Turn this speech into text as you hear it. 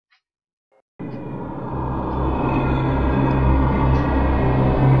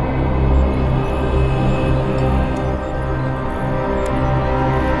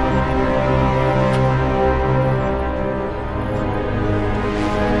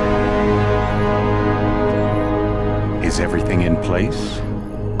everything in place?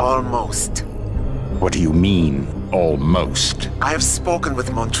 Almost. What do you mean, almost? I have spoken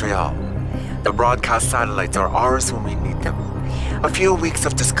with Montreal. The broadcast satellites are ours when we need them. A few weeks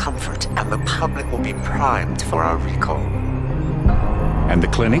of discomfort, and the public will be primed for our recall. And the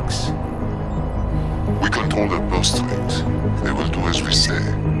clinics? We control their purse strings. They will do as we say.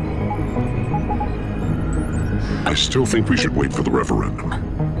 I still think we should wait for the referendum.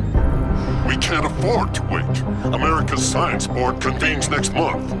 We can't afford to wait. America's Science Board convenes next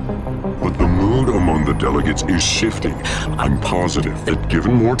month. But the mood among the delegates is shifting. I'm positive that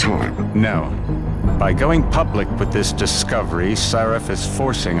given more time... No. By going public with this discovery, Sarif is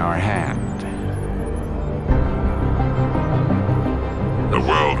forcing our hand. The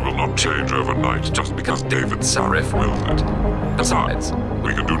world will not change overnight just because David Sarif wills it. Besides,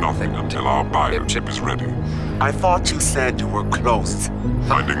 we can do nothing until our biochip is ready. I thought you said you were close.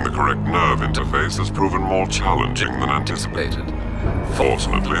 Finding the correct nerve interface has proven more challenging than anticipated.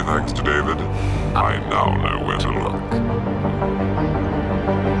 Fortunately, thanks to David, I now know where to look.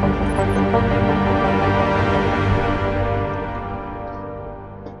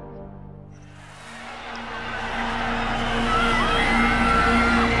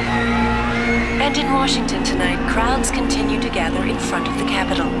 And in Washington tonight, crowds continue to gather in front of the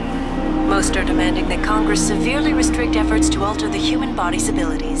Capitol. Most are demanding that Congress severely restrict efforts to alter the human body's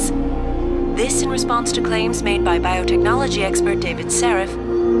abilities. This in response to claims made by biotechnology expert David Sarif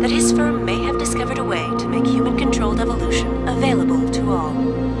that his firm may have discovered a way to make human-controlled evolution available to all.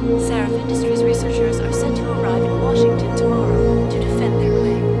 Sarif Industries researchers are set to arrive in Washington tomorrow to defend their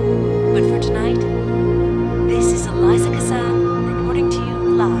claim. But for tonight, this is Eliza Kassan reporting to you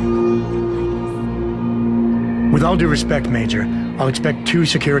live from Vegas. With all due respect, Major, I'll expect 2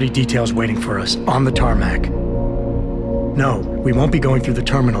 security details waiting for us on the tarmac. No, we won't be going through the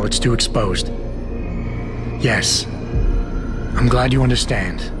terminal. It's too exposed. Yes. I'm glad you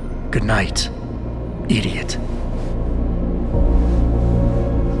understand. Good night, idiot.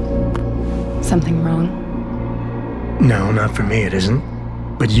 Something wrong? No, not for me, it isn't.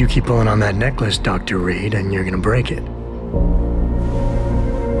 But you keep pulling on that necklace, Dr. Reed, and you're gonna break it.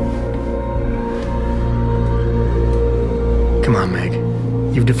 Come on, Meg.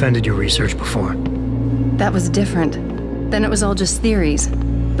 You've defended your research before. That was different. Then it was all just theories.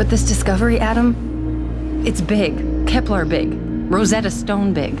 But this discovery, Adam, it's big. Kepler big. Rosetta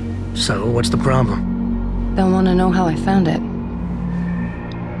Stone big. So, what's the problem? They'll want to know how I found it.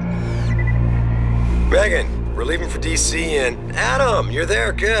 Megan, we're leaving for DC and... Adam, you're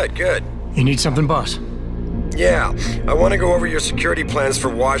there. Good, good. You need something, boss? Yeah, I want to go over your security plans for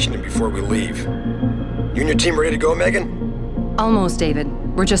Washington before we leave. You and your team ready to go, Megan? Almost, David.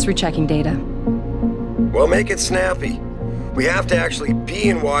 We're just rechecking data. Well, make it snappy. We have to actually be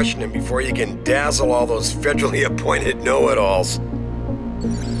in Washington before you can dazzle all those federally appointed know-it-alls.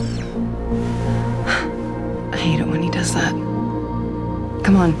 I hate it when he does that.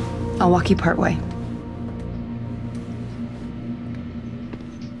 Come on, I'll walk you part way.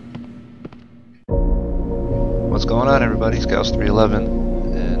 What's going on, everybody?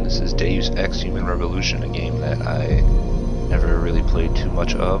 Scouse311, and this is Deus Ex Human Revolution, a game that I never really played too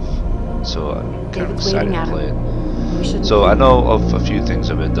much of, so I'm kind of excited to play it. So I know of a few things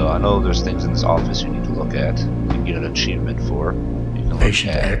of it, though. I know there's things in this office you need to look at. You can get an achievement for. You can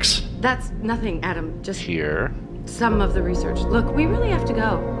Patient X. That's nothing, Adam. Just here. Some of the research. Look, we really have to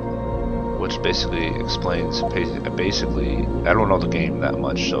go. Which basically explains, basically, I don't know the game that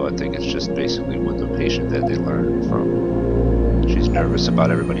much, so I think it's just basically with the patient that they learned from. She's nervous about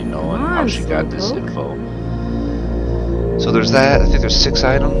everybody knowing how she got this info. So there's that. I think there's 6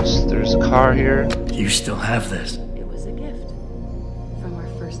 items. There's a car here. You still have this. It was a gift from our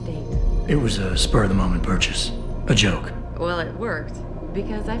first date. It was a spur-of-the-moment purchase. A joke. Well, it worked,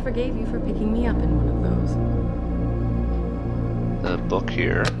 because I forgave you for picking me up in one of those. The book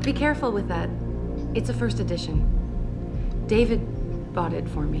here. Be careful with that. It's a first edition. David bought it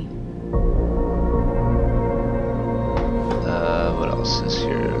for me. What else is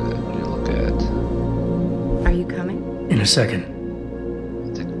here that we look at? Are you coming? In a second.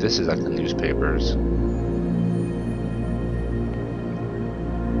 I think this is like the newspapers.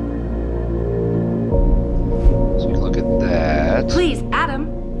 So you look at that. Please, Adam.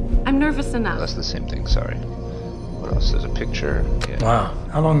 I'm nervous enough. Oh, that's the same thing, sorry. What else? There's a picture. Yeah. Wow.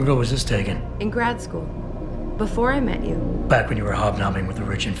 How long ago was this taken? In grad school. Before I met you. Back when you were hobnobbing with the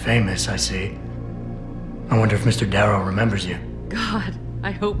rich and famous, I see. I wonder if Mr. Darrow remembers you. God,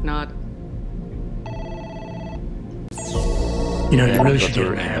 I hope not. You know, you really should get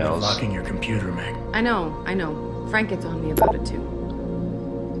in the habit of locking your computer, Meg. I know. Frank gets on me about it too.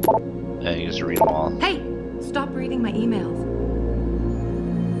 And you just read them all. Hey, Stop reading my emails.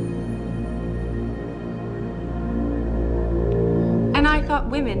 And I thought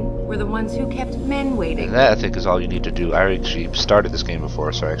women were the ones who kept men waiting. And that, I think, is all you need to do. I actually started this game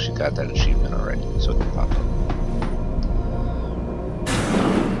before, so I actually got that achievement already. So it popped up.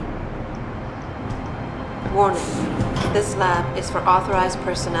 Warning. This lab is for authorized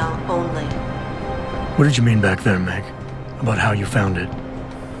personnel only. What did you mean back there, Meg? About how you found it?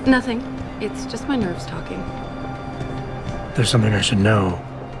 Nothing. It's just my nerves talking. There's something I should know.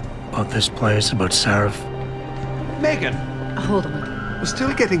 About this place, about Sarif. Megan! Hold on. We're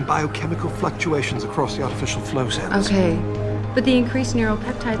still getting biochemical fluctuations across the artificial flow cells. Okay. But the increased neural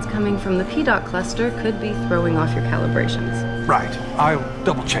peptides coming from the PDOT cluster could be throwing off your calibrations. Right. I'll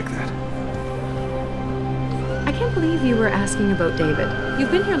double check that. I can't believe you were asking about David.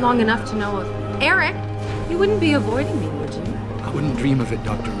 You've been here long enough to know of... Eric! You wouldn't be avoiding me, would you? I wouldn't dream of it,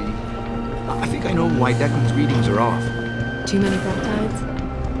 Dr. Reed. I think I know why Declan's readings are off. Too many peptides?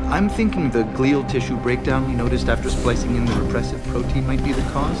 I'm thinking the glial tissue breakdown we noticed after splicing in the repressive protein might be the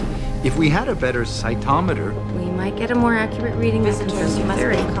cause. If we had a better cytometer... We might get a more accurate reading that confirms your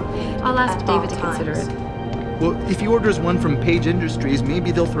theory. I'll ask David to consider it. Well, if he orders one from Page Industries,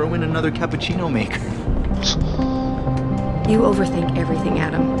 maybe they'll throw in another cappuccino maker. You overthink everything,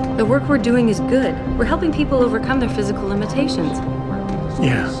 Adam. The work we're doing is good. We're helping people overcome their physical limitations.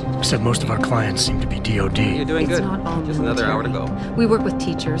 Yeah, except most of our clients seem to be DOD. You're doing It's good. not all Just another hour to go. We work with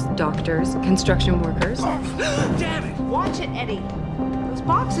teachers, doctors, construction workers. Damn it! Watch it, Eddie. Those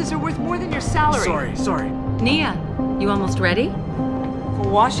boxes are worth more than your salary. Sorry. Nia, you almost ready? For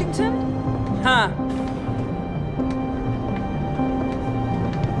Washington? Huh.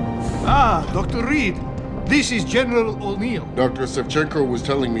 Ah, Dr. Reed. This is General O'Neill. Dr. Sevchenko was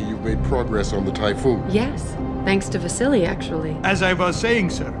telling me you've made progress on the Typhoon. Yes, thanks to Vasily, actually. As I was saying,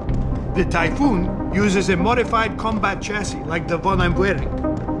 sir, the Typhoon uses a modified combat chassis like the one I'm wearing.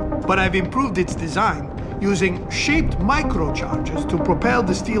 But I've improved its design using shaped microcharges to propel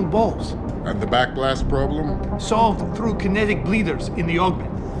the steel balls. And the backblast problem? Solved through kinetic bleeders in the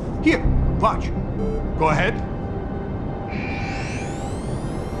augment. Here, watch. Go ahead.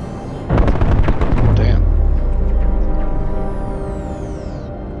 Damn.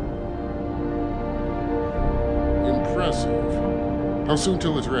 Impressive. How soon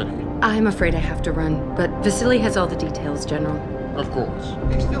till it's ready? I'm afraid I have to run, but Vasily has all the details, General. Of course.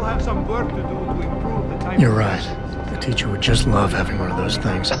 They still have some work to do to improve the time. You're right. The teacher would just love having one of those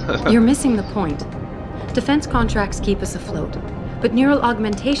things. You're missing the point. Defense contracts keep us afloat, but neural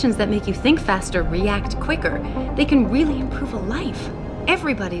augmentations that make you think faster, react quicker, they can really improve a life.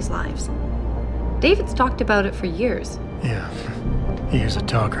 Everybody's lives. David's talked about it for years. Yeah, he is a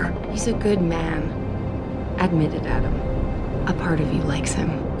talker. He's a good man. Admit it, Adam. A part of you likes him.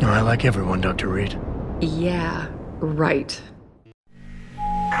 No, I like everyone, Dr. Reed. Yeah, right.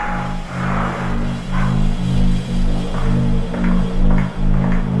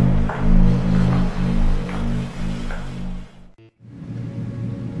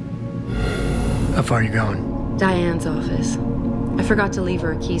 How far are you going? Diane's office. I forgot to leave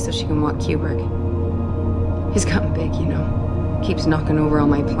her a key so she can walk Kubrick. He's gotten big, you know. Keeps knocking over all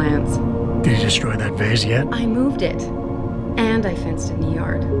my plants. Did you destroy that vase yet? I moved it. And I fenced in the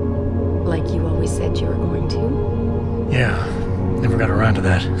yard. Like you always said you were going to. Yeah, never got around to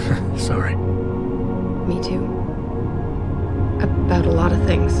that. Sorry. Me too. About a lot of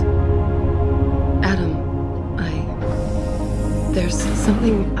things. Adam, there's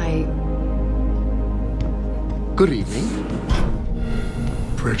something Good evening.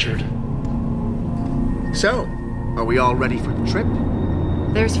 Pritchard. So, are we all ready for the trip?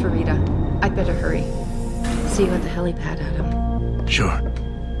 There's Farida. I'd better hurry. See you at the helipad, Adam. Sure.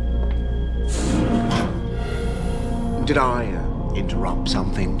 Did I interrupt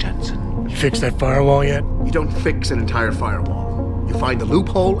something, Jensen? You fixed that firewall yet? You don't fix an entire firewall. You find the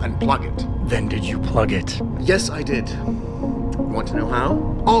loophole and plug it. Then did you plug it? Yes, I did. Want to know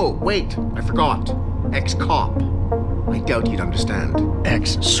how? Oh, wait, I forgot. Ex-cop. I doubt you'd understand.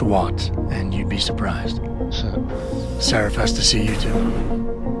 Ex-SWAT, and you'd be surprised. Sarif has to see you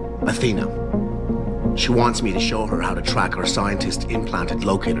too. Athena. She wants me to show her how to track our scientist-implanted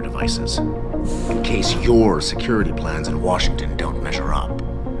locator devices. In case your security plans in Washington don't measure up.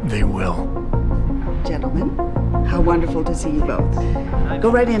 They will. Gentlemen, how wonderful to see you both. Go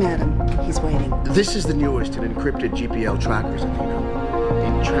right in, Adam. He's waiting. This is the newest in encrypted GPL trackers, Athena.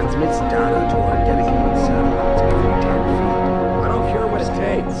 It transmits data to our dedicated satellites every 10 feet. I don't care what it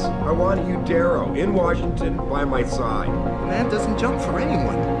takes. I want you, Darrow, in Washington, by my side. The man doesn't jump for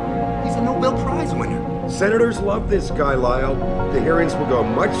anyone. He's a Nobel Prize winner. Senators love this guy, Lyle. The hearings will go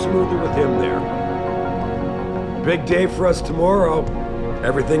much smoother with him there. Big day for us tomorrow.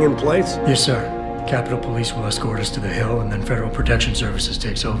 Everything in place? Yes, sir. Capitol Police will escort us to the Hill, and then Federal Protection Services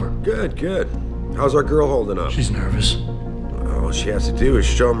takes over. Good, good. How's our girl holding up? She's nervous. All she has to do is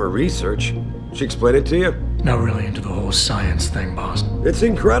show him her research. She explain it to you? Not really into the whole science thing, boss. It's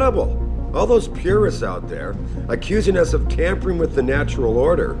incredible. All those purists out there accusing us of tampering with the natural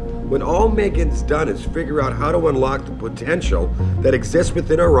order, when all Megan's done is figure out how to unlock the potential that exists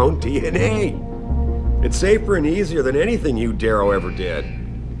within our own DNA. It's safer and easier than anything you, Darrow, ever did.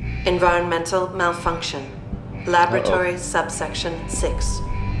 Environmental malfunction. Laboratory subsection 6.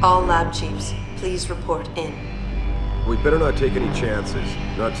 All lab chiefs, please report in. We better not take any chances.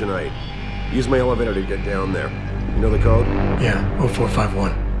 Not tonight. Use my elevator to get down there. You know the code? Yeah,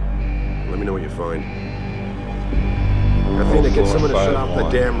 0451. Let me know what you find. Athena, get someone to shut off the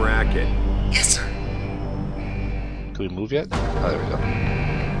damn racket. Yes, sir. Can we move yet? Oh, there we go.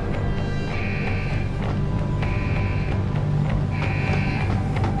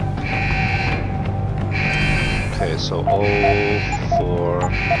 Okay, so 04,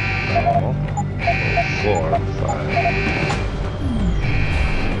 5.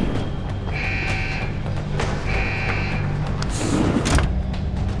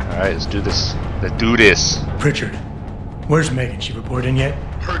 Alright, let's do this. Let's do this. Pritchard, where's Megan? She report in yet?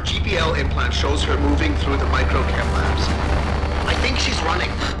 Her GPL implant shows her moving through the microchem labs. I think she's running.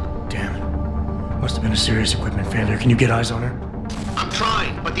 Damn it. Must have been a serious equipment failure. Can you get eyes on her? I'm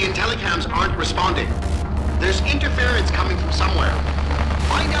trying, but the intellicams aren't responding. There's interference coming from somewhere.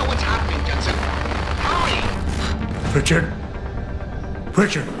 Find out what's happening, Jensen. Hurry! Pritchard?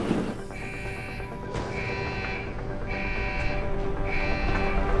 Pritchard!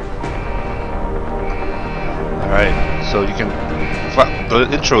 Alright, so you can... The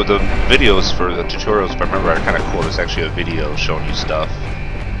intro, the videos for the tutorials, if I remember, are kind of cool. There's actually a video showing you stuff,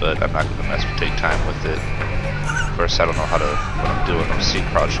 but I'm not going to take time with it. First, I don't know what I'm doing. I'm seeing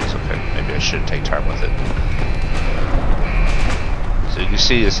crouches. Okay, maybe I should take time with it. So you can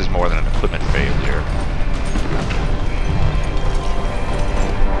see this is more than an equipment failure.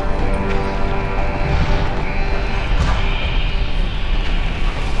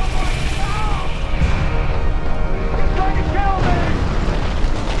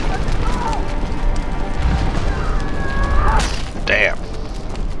 Damn.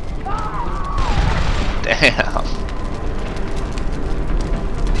 Damn.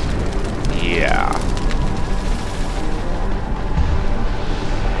 Yeah.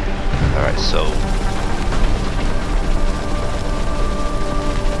 Alright, so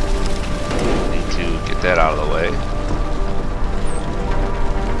need to get that out of the way.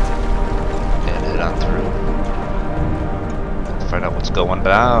 And head on through. Find out what's going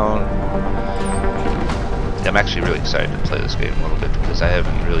down. I'm actually really excited to play this game a little bit because I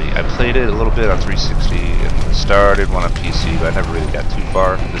played it a little bit on 360 and started one on PC, but I never really got too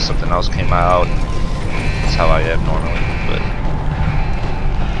far because something else came out. That's how I am normally, but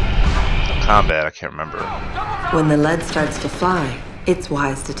the combat, I can't remember. When the lead starts to fly, it's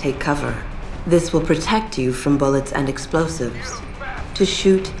wise to take cover. This will protect you from bullets and explosives. To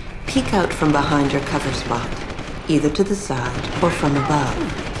shoot, peek out from behind your cover spot, either to the side or from above.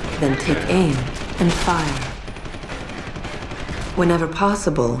 Then take aim and fire. Whenever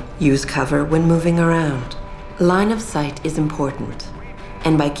possible, use cover when moving around. Line of sight is important,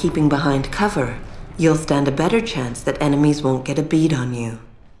 and by keeping behind cover, you'll stand a better chance that enemies won't get a bead on you.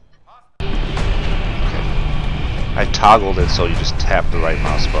 I toggled it so you just tap the right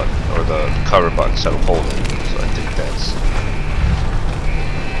mouse button, or the cover button instead of holding, so I think that's...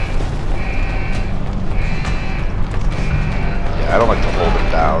 Yeah, I don't like to hold it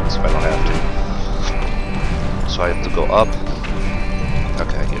down, so I don't have to. So I have to go up.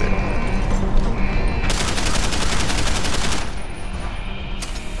 Okay, I get it.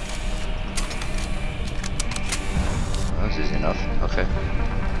 That's easy enough. Okay.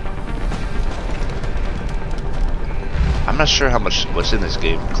 I'm not sure how much what's in this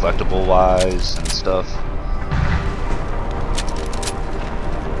game, collectible wise and stuff.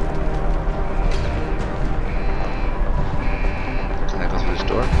 Can I go through this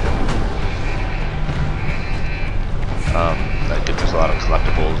door? Like if there's a lot of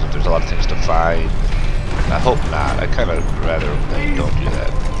collectibles, if there's a lot of things to find. I hope not. I kind of rather they don't do that,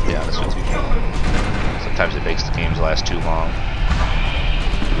 to be honest with you. Sometimes it makes the games last too long.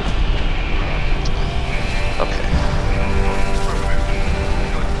 Okay.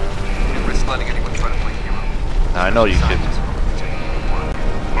 Risk letting anyone try to play hero. Now I know you can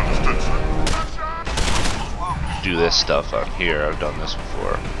do this stuff on here. I've done this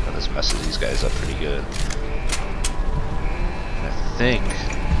before, and this messes these guys up pretty good. I think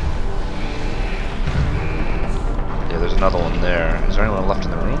another one there. Is there anyone left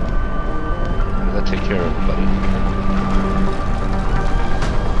in the room? Or did that take care of everybody?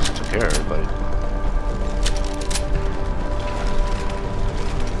 Took care of everybody.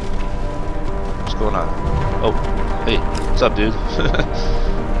 What's going on? Oh, hey, what's up, dude?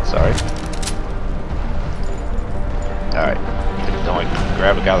 Sorry. Alright. Don't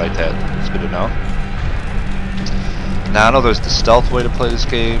grab a guy like that. It's good to know. Now I know there's the stealth way to play this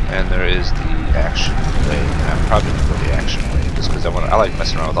game, and there is the action way. And I'm probably gonna go the action way, just because I like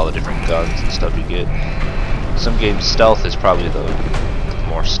messing around with all the different guns and stuff you get. Some games stealth is probably the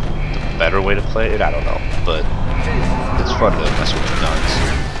better way to play it. I don't know, but it's fun to mess with the guns.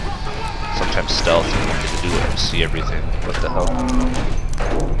 Sometimes stealth you don't get to do it, see everything. What the hell?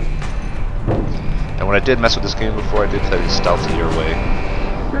 And when I did mess with this game before, I did play the stealthier way.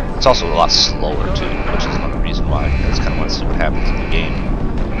 It's also a lot slower too, which is another reason why. I just kind of want to see what happens in the game.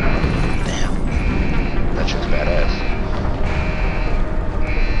 Damn, that shit's badass.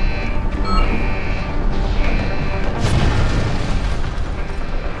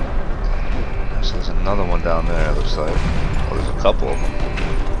 So there's another one down there. It looks like. Oh, there's a couple of them.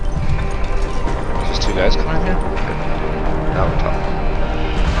 There's just two guys coming in here. Okay. Now we're talking.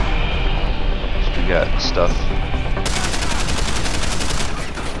 So we got stuff.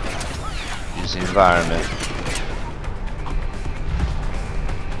 The environment.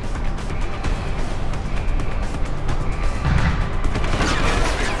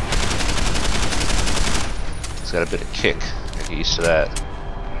 It's got a bit of kick. I get used to that.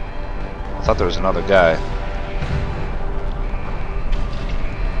 I thought there was another guy.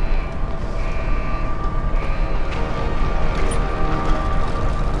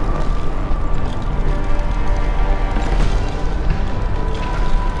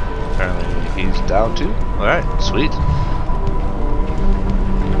 Down too? Alright, sweet.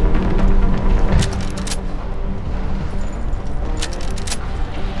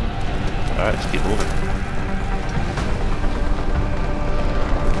 Alright, let's keep moving.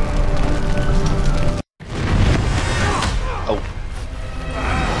 Oh.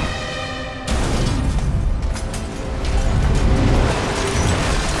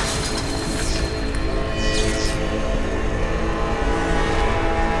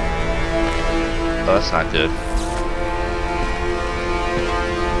 Oh, that's not good.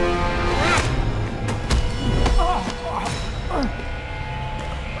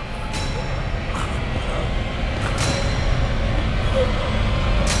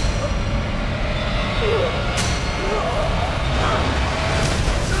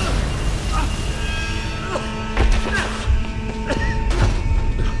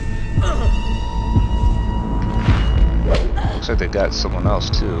 Looks like they got someone else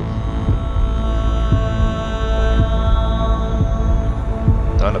too.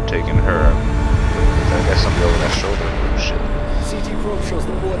 End up taking her. I got somebody over that shoulder. Oh shit. CT probe shows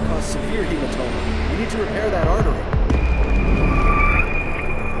the bullet caused severe hematoma. We need to repair that artery.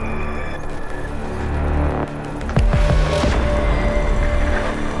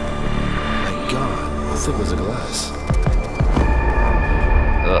 My God, how thick was the glass?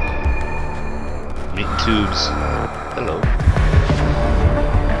 Ugh. Meat tubes. Hello.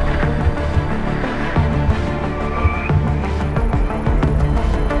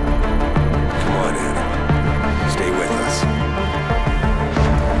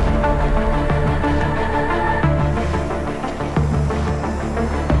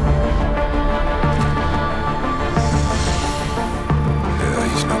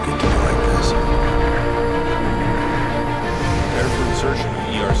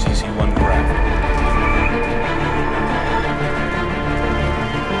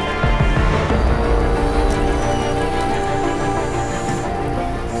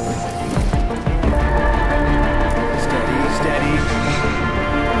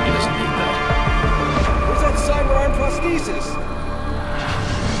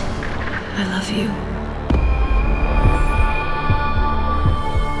 I love you.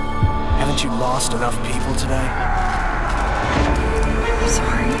 Haven't you lost enough people today? I'm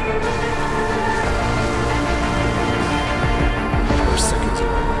sorry. We're seconds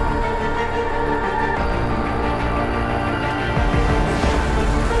away.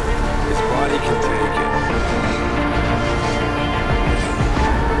 His body can take it.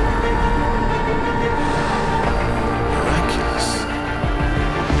 Miraculous.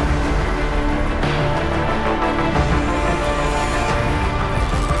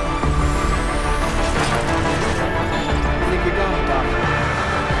 I think we got it, Doctor.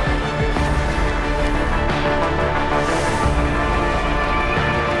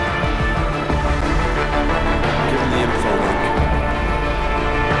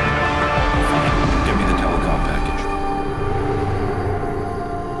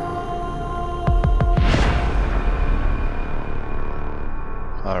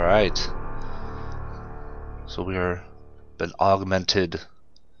 So we are been augmented.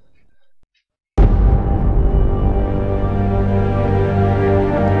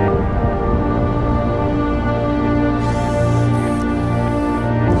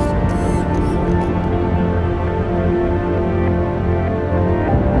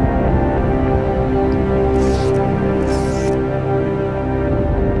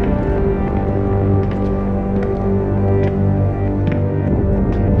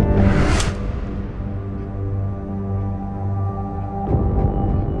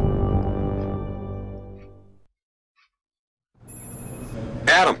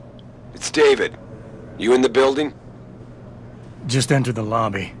 Adam, it's David. You in the building? Just entered the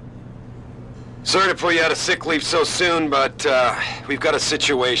lobby. Sorry to pull you out of sick leave so soon, but we've got a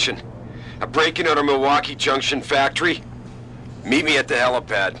situation. A break-in at our Milwaukee Junction factory. Meet me at the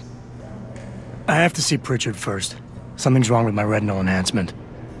helipad. I have to see Pritchard first. Something's wrong with my retinal enhancement.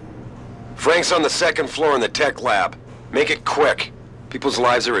 Frank's on the second floor in the tech lab. Make it quick. People's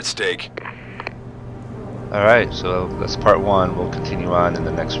lives are at stake. Alright, so that's part 1. We'll continue on in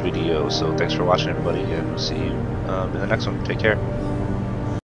the next video. So thanks for watching, everybody, and we'll see you in the next one. Take care.